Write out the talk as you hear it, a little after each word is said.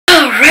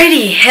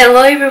Alrighty,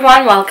 hello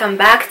everyone, welcome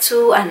back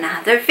to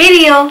another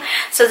video.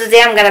 So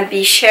today I'm gonna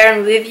be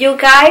sharing with you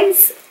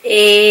guys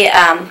a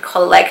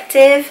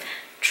collective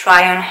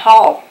try-on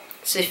haul.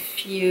 So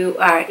if you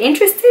are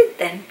interested,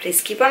 then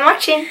please keep on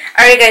watching.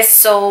 Alright guys,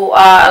 so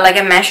like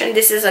I mentioned,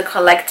 this is a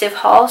collective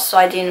haul, so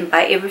I didn't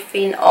buy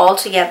everything all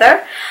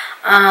together.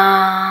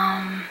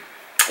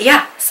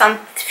 Yeah, some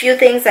few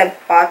things I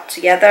bought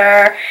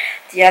together.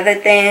 The other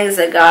things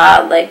I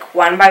got like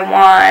one by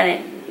one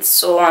and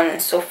so on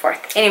and so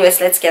forth. Anyways,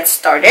 let's get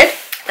started.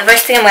 The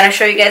first thing I'm going to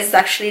show you guys is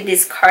actually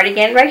this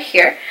cardigan right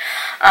here.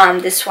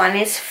 This one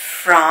is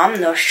from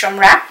Michou.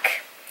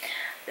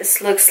 This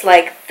looks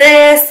like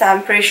this.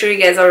 I'm pretty sure you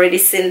guys already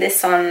seen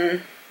this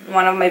on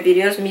one of my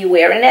videos, me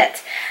wearing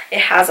it.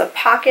 It has a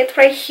pocket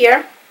right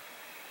here.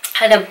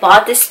 And I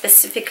bought this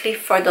specifically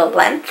for the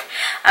length.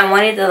 I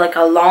wanted like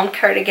a long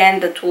cardigan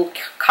that will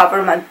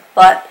cover my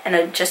butt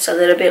and just a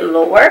little bit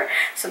lower.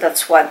 So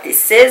that's what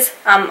this is.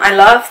 I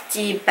love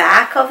the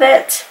back of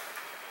it.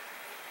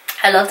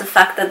 I love the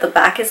fact that the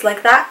back is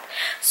like that,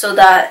 so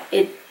that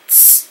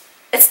it's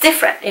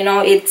different. You know,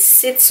 it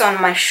sits on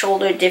my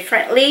shoulder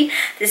differently.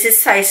 This is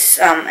size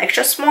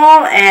extra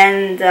small,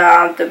 and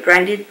the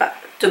brand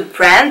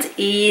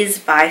is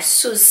by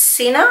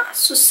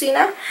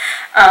xoxo.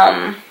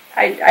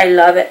 I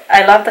love it.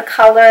 I love the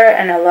color,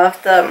 and I love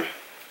the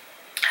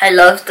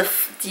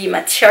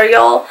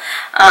material.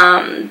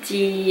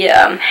 The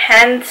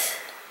hand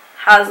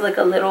has like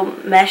a little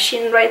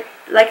meshing right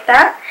like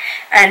that,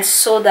 and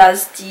so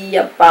does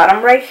the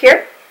bottom right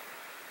here.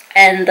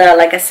 And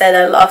like I said,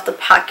 I love the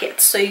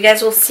pocket. So you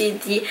guys will see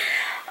the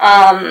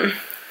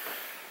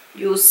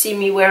you'll see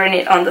me wearing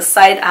it on the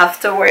side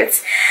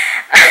afterwards.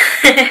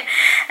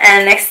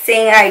 And next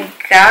thing I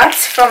got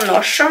from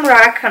Michou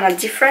on a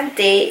different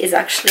day is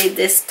actually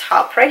this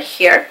top right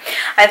here.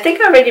 I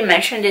think I already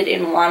mentioned it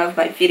in one of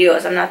my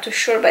videos, I'm not too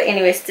sure, but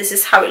anyways, this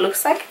is how it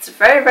looks like. It's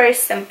very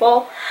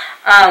simple.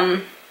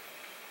 I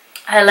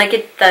like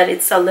it that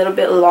it's a little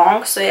bit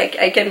long, so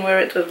I can wear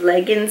it with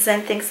leggings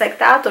and things like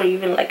that, or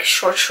even like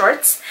short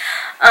shorts.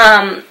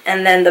 And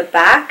then the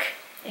back,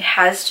 it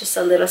has just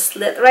a little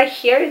slit right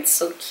here. It's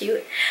so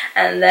cute.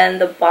 And then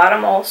the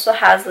bottom also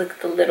has like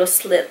the little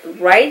slit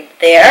right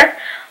there.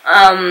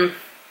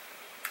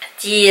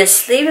 The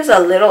sleeve is a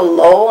little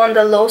low on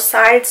the low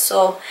side,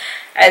 so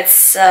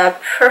it's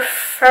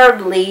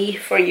preferably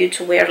for you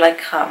to wear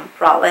like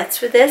bralettes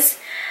with this.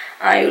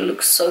 It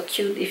looks so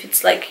cute if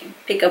it's like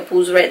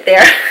peekaboos right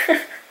there.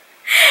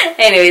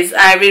 Anyways,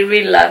 I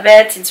really love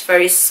it. It's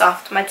very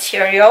soft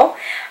material.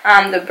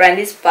 The brand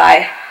is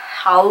by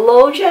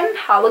Halogen,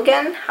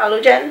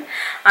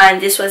 and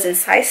this was in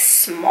size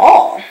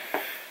small.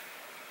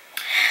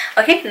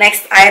 Okay,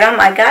 next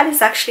item I got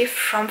is actually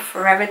from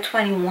Forever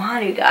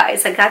 21, you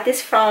guys. I got this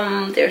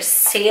from their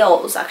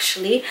sales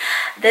actually.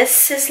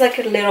 This is like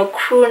a little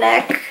crew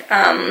neck.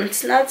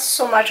 It's not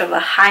so much of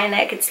a high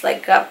neck. It's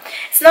like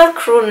it's not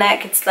crew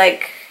neck. It's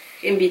like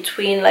in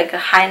between like a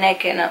high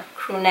neck and a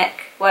crew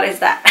neck. What is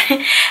that?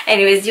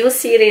 Anyways, you'll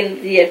see it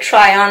in the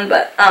try on,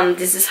 but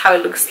this is how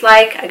it looks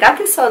like. I got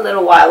this a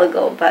little while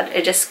ago, but I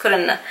just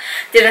didn't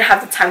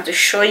have the time to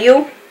show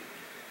you.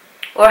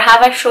 Or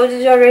have I showed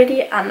you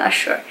already? I'm not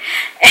sure.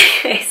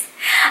 Anyways,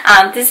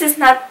 this is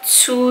not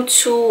too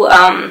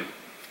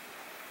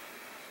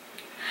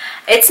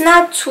it's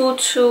not too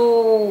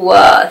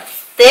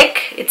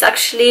thick. It's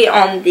actually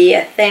on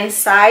the thin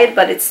side,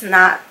 but it's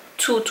not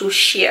too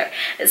sheer.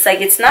 It's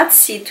like it's not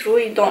see-through.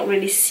 You don't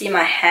really see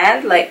my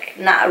hand, like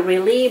not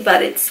really,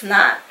 but it's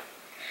not,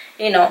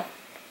 you know,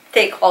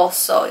 thick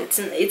also.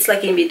 It's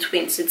like in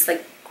between, so it's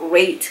like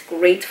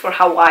great for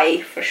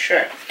Hawaii for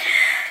sure.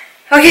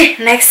 Okay,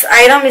 next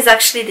item is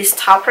actually this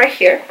top right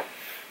here.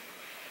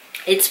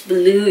 It's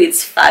blue,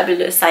 it's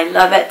fabulous, I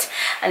love it.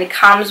 And it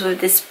comes with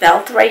this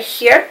belt right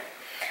here.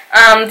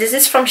 This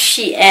is from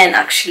Shein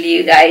actually,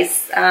 you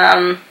guys.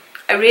 I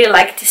really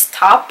like this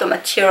top. The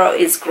material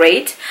is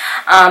great,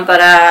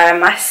 but I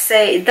must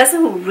say it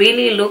doesn't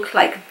really look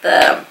like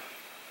the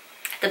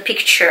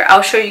picture.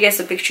 I'll show you guys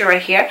the picture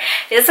right here.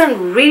 It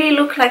doesn't really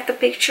look like the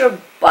picture,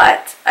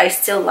 but I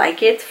still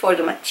like it for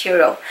the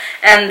material.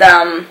 And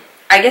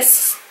I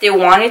guess they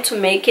wanted to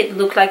make it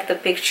look like the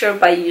picture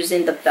by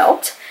using the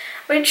belt,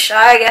 which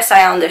I guess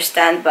I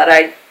understand, but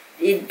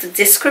the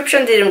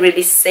description didn't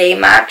really say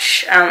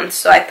much,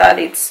 so I thought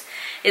it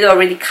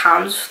already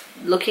comes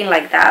looking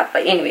like that.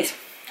 But anyways,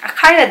 I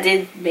kind of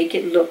did make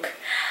it look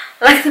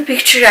like the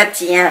picture at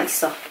the end,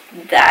 so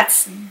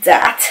that's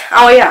that.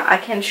 Oh yeah, I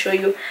can show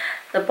you.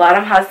 The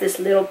bottom has this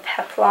little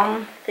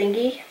peplum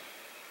thingy,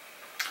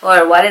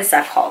 or what is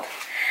that called?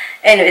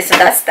 Anyway, so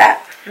that's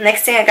that.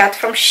 Next thing I got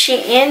from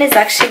Shein is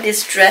actually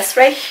this dress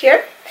right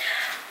here.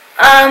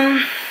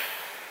 I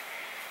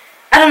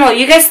don't know,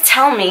 you guys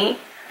tell me.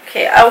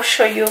 Okay, I'll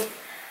show you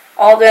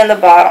all the way on the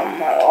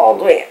bottom, all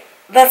the way.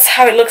 That's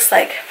how it looks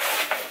like.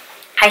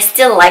 I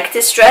still like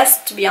this dress,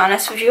 to be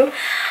honest with you.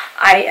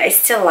 I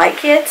still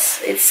like it.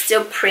 It's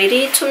still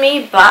pretty to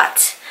me,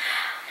 but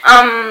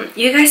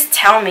you guys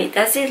tell me,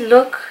 does it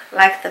look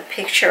like the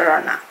picture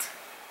or not?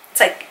 it's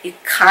like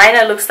it kind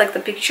of looks like the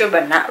picture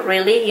but not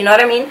really, you know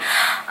what I mean.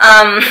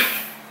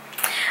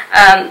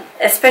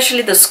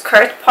 Especially the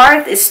skirt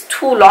part is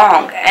too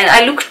long and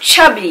I look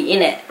chubby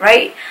in it,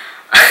 right?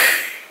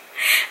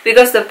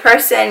 Because the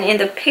person in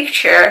the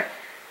picture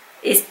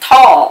is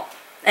tall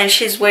and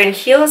she's wearing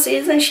heels,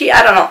 isn't she?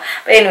 I don't know,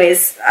 but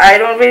anyways, I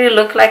don't really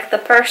look like the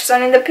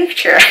person in the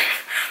picture.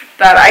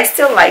 But I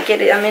still like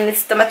it. I mean,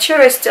 the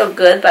material is still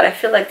good, but I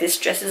feel like this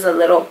dress is a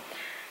little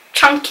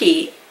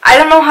chunky. I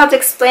don't know how to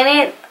explain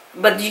it,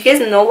 but do you guys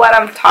know what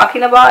I'm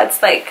talking about?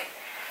 It's like,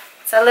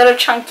 it's a little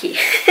chunky.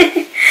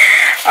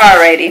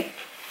 Alrighty.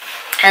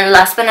 And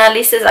last but not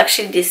least is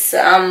actually this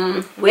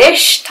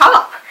Wish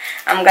top.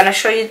 I'm gonna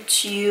show it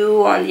to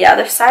you on the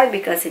other side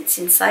because it's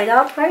inside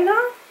out right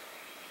now.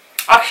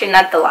 Actually,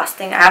 not the last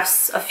thing. I have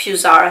a few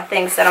Zara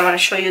things that I'm gonna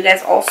show you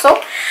guys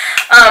also.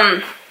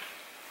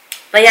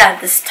 But yeah,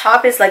 this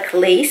top is like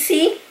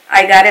lacy.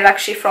 I got it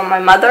actually from my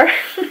mother.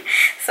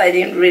 So I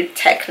didn't really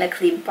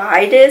technically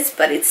buy this,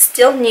 but it's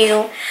still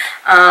new.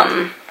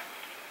 I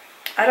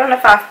don't know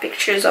if I have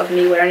pictures of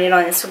me wearing it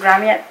on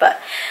Instagram yet, but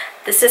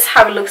this is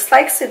how it looks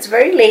like. So it's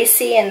very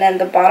lacy, and then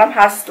the bottom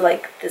has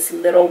like this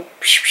little,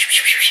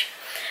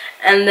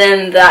 and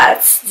then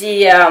that's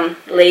the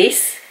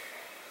lace,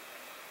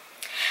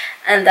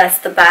 and that's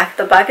the back.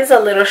 The back is a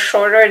little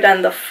shorter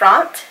than the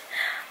front.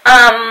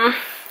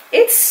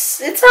 It's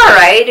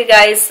alright, you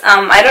guys.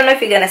 I don't know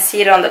if you're gonna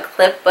see it on the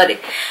clip, but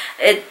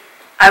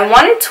I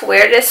wanted to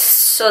wear this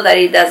so that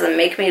it doesn't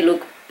make me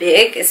look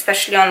big,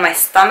 especially on my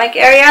stomach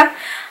area.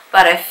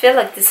 But I feel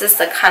like this is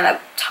the kind of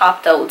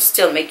top that would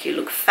still make you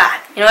look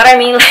fat. You know what I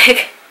mean?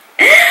 Like,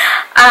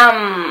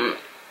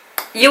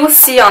 you will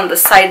see on the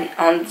side,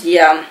 on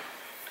the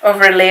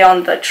overlay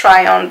on the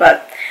try-on,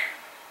 but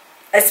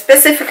I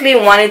specifically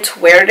wanted to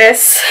wear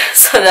this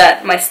so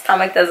that my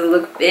stomach doesn't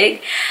look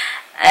big,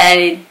 and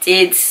it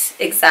did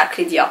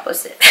exactly the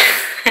opposite.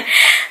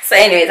 So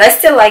anyways, I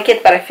still like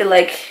it, but I feel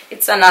like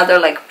it's another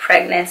like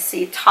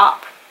pregnancy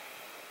top,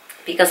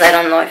 because I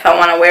don't know if I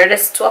want to wear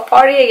this to a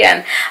party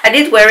again. I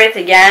did wear it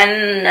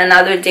again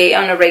another day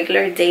on a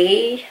regular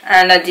day,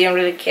 and I didn't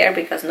really care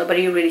because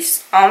nobody really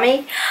saw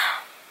me.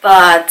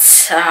 But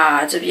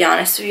to be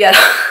honest with you,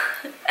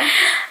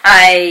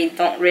 I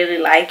don't really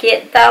like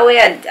it that way.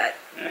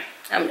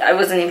 I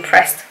wasn't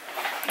impressed.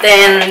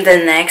 Then the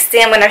next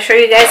thing I'm going to show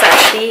you guys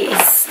actually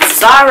is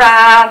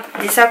Zara.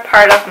 These are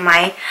part of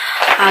my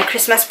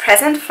Christmas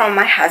present from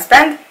my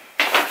husband.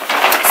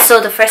 So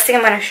the first thing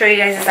I'm going to show you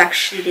guys is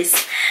actually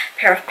this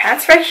pair of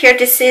pants right here.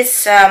 This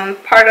is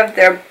part of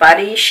their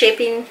body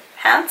shaping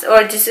pants,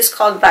 or this is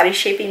called body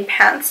shaping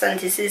pants, and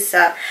this is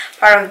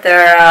part of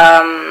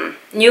their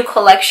new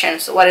collection.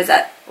 So what is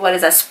that? What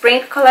is that?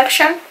 Spring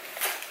collection.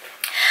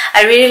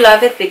 I really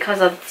love it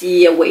because of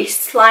the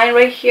waistline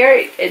right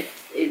here.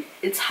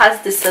 It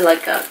has this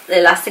like a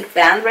elastic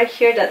band right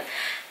here that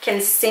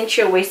can cinch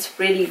your waist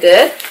really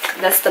good.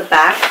 That's the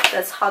back.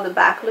 That's how the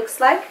back looks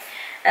like.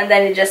 And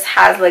then it just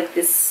has like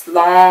this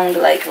long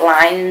like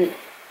line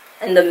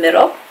in the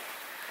middle.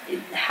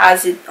 It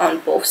has it on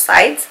both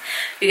sides.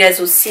 You guys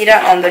will see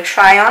that on the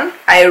try on.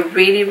 I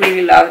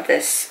really love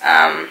this.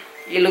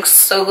 It looks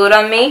so good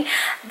on me.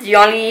 The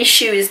only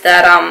issue is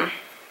that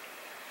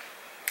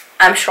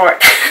I'm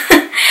short.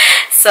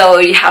 So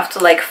you have to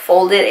like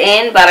fold it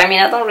in, but I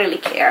mean, I don't really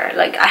care.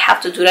 Like, I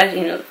have to do that,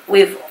 you know,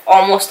 with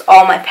almost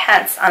all my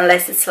pants,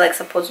 unless it's like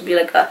supposed to be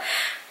like a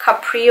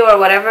capri or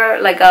whatever,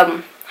 like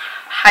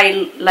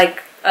high,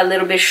 like a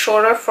little bit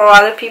shorter for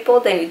other people.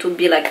 Then it would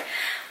be like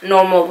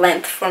normal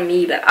length for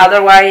me, but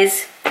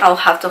otherwise I'll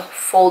have to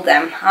fold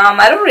them.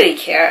 I don't really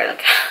care.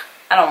 Like,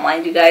 I don't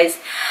mind, you guys.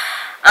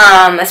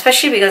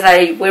 Especially because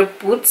I wear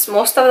boots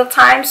most of the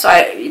time, so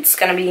it's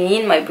gonna be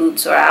in my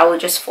boots, or I will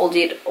just fold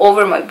it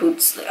over my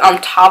boots, on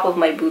top of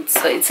my boots.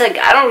 So it's like,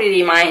 I don't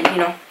really mind, you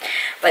know.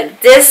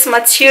 But this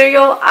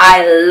material,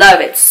 I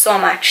love it so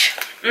much.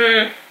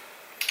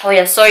 Oh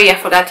yeah, sorry, I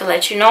forgot to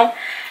let you know,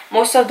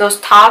 most of those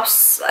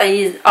tops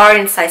are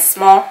in size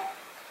small.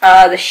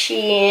 The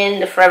Shein,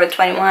 the Forever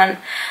 21,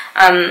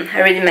 I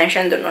already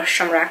mentioned the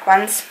Nordstrom Rack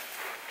ones.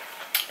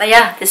 But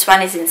yeah, this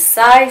one is in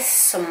size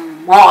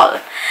small.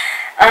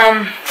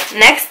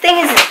 Next thing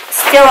is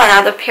still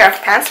another pair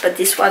of pants, but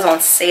this was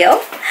on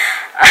sale.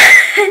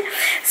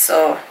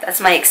 So that's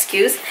my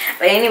excuse.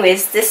 But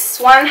anyways, this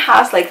one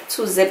has like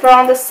two zipper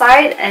on the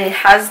side, and it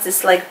has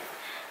this like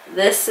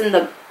this in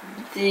the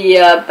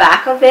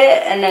back of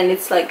it, and then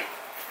it's like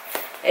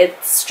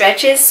it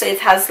stretches, so it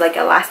has like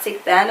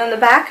elastic band on the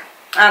back.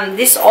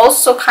 This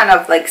also kind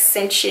of like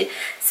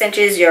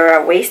cinches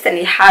your waist, and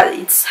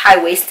it's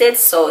high-waisted,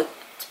 so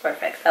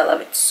perfect. I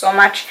love it so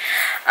much.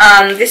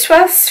 This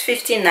was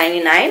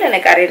 $15.99, and I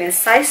got it in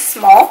size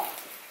small.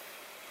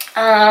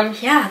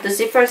 Yeah, the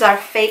zippers are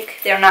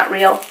fake. They're not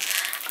real.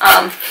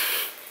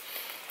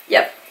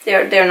 Yep,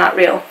 they're not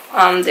real.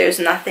 There's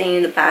nothing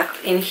in the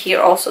back in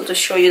here also to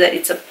show you that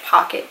it's a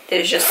pocket.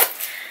 There's just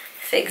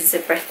fake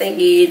zipper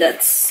thingy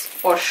that's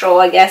for show,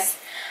 I guess.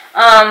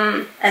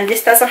 And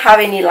this doesn't have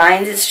any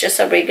lines. It's just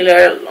a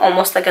regular,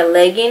 almost like a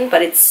legging,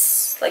 but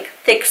it's like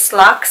thick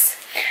slacks.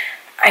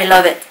 I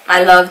love it.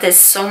 I love this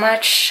so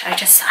much. I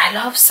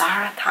love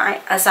Zara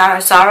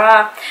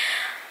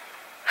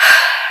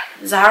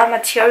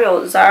Zara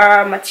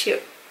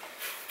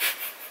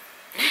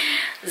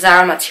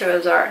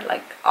materials are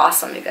like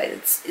awesome, you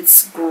guys.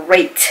 It's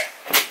great.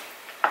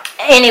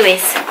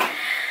 Anyways,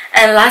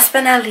 and last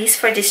but not least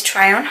for this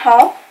try on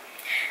haul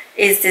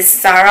is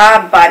this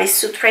Zara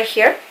bodysuit right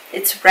here.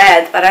 It's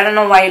red, but I don't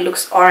know why it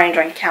looks orange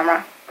on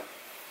camera.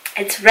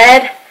 It's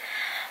red.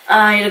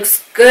 It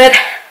looks good,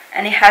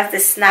 and it has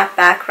this snap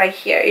back right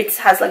here. It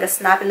has like a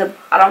snap in the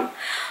bottom,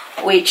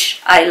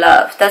 which I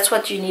love. That's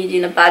what you need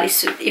in a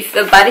bodysuit. If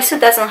the bodysuit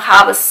doesn't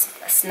have a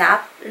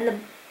snap in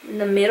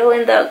the middle,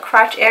 in the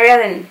crotch area,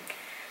 then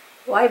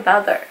why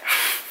bother?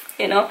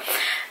 You know,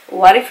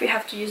 what if you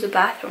have to use the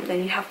bathroom?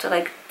 Then you have to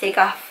like take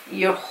off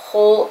your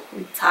whole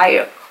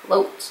entire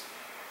clothes.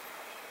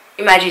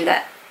 Imagine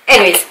that.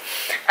 Anyways,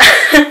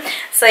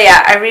 so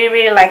yeah, I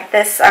really like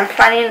this.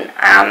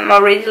 I'm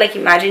already like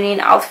imagining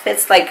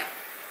outfits like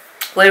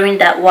wearing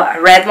that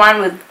red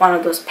one with one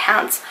of those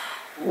pants.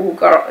 Oh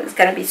girl, it's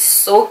gonna be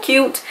so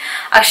cute.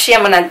 Actually,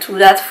 I'm gonna do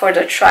that for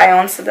the try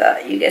on so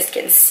that you guys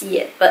can see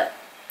it. But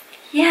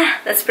yeah,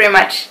 that's pretty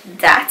much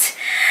that.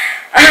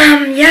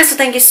 Yeah, so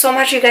thank you so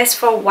much, you guys,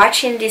 for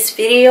watching this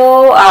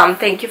video.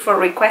 Thank you for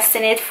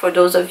requesting it. For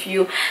those of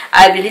you,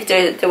 I believe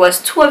there was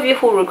 2 of you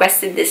who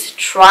requested this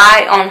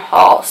try on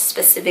haul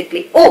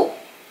specifically. Oh,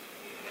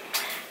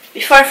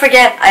 before I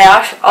forget, I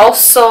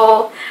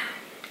also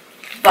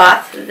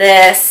bought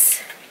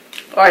this,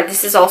 or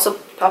this is also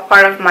a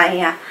part of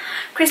my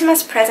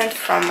Christmas present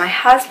from my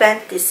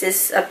husband. This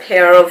is a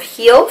pair of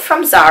heels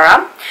from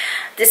Zara.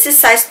 This is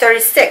size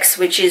 36,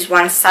 which is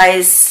one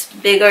size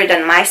bigger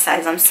than my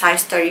size. I'm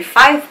size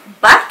 35,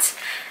 but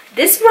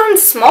this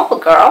runs small,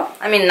 girl.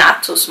 I mean,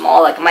 not too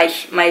small. Like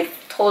my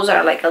toes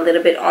are like a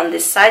little bit on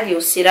this side.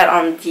 You'll see that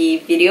on the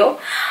video,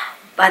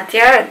 but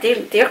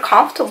they're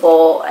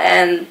comfortable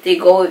and they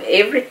go with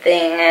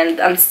everything.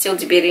 And I'm still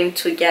debating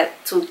to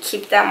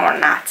keep them or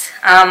not.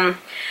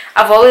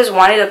 I've always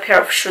wanted a pair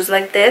of shoes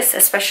like this,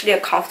 especially a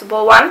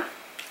comfortable one.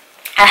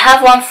 I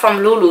have one from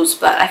Lulu's,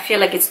 but I feel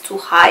like it's too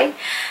high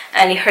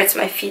and it hurts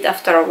my feet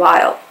after a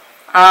while.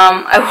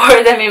 I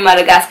wore them in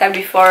Madagascar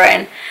before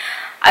and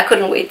I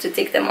couldn't wait to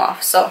take them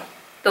off. So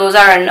those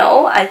are a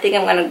no. I think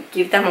I'm gonna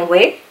give them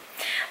away.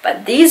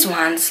 But these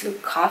ones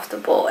look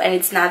comfortable and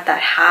it's not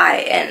that high,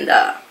 and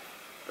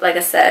like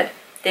I said,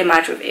 they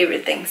match with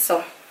everything.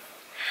 So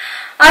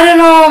I don't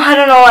know.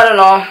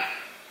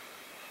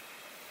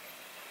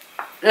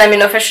 Let me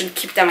know if I should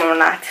keep them or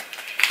not.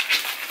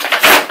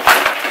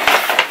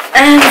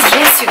 And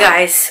yes, you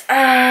guys,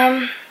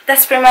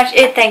 that's pretty much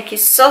it. Thank you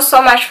so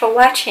much for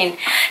watching.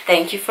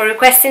 Thank you for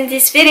requesting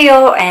this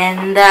video,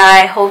 and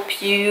I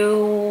hope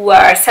you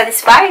are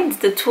satisfied,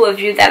 the 2 of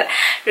you that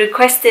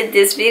requested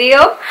this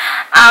video.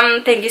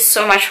 Thank you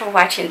so much for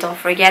watching. Don't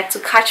forget to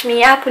catch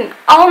me up on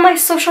all my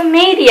social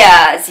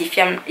medias. If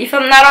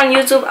I'm not on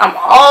YouTube, I'm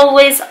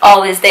always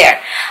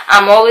there.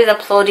 I'm always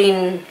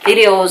uploading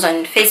videos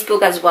on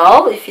Facebook as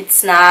well. If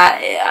it's not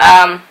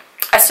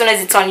as soon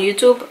as it's on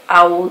YouTube,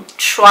 I will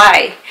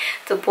try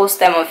to post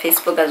them on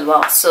Facebook as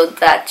well, so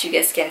that you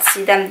guys can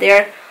see them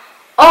there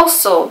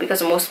also,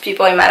 because most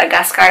people in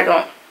Madagascar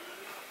don't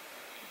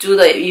do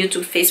the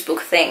YouTube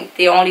Facebook thing.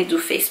 They only do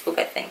Facebook,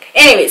 I think.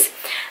 Anyways,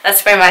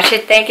 that's pretty much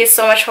it. Thank you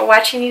so much for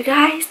watching, you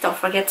guys. Don't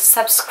forget to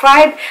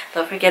subscribe.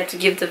 Don't forget to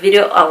give the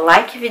video a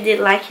like if you did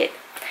like it.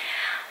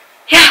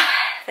 Yeah,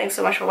 thanks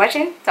so much for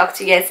watching. Talk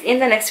to you guys in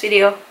the next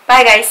video.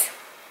 Bye, guys.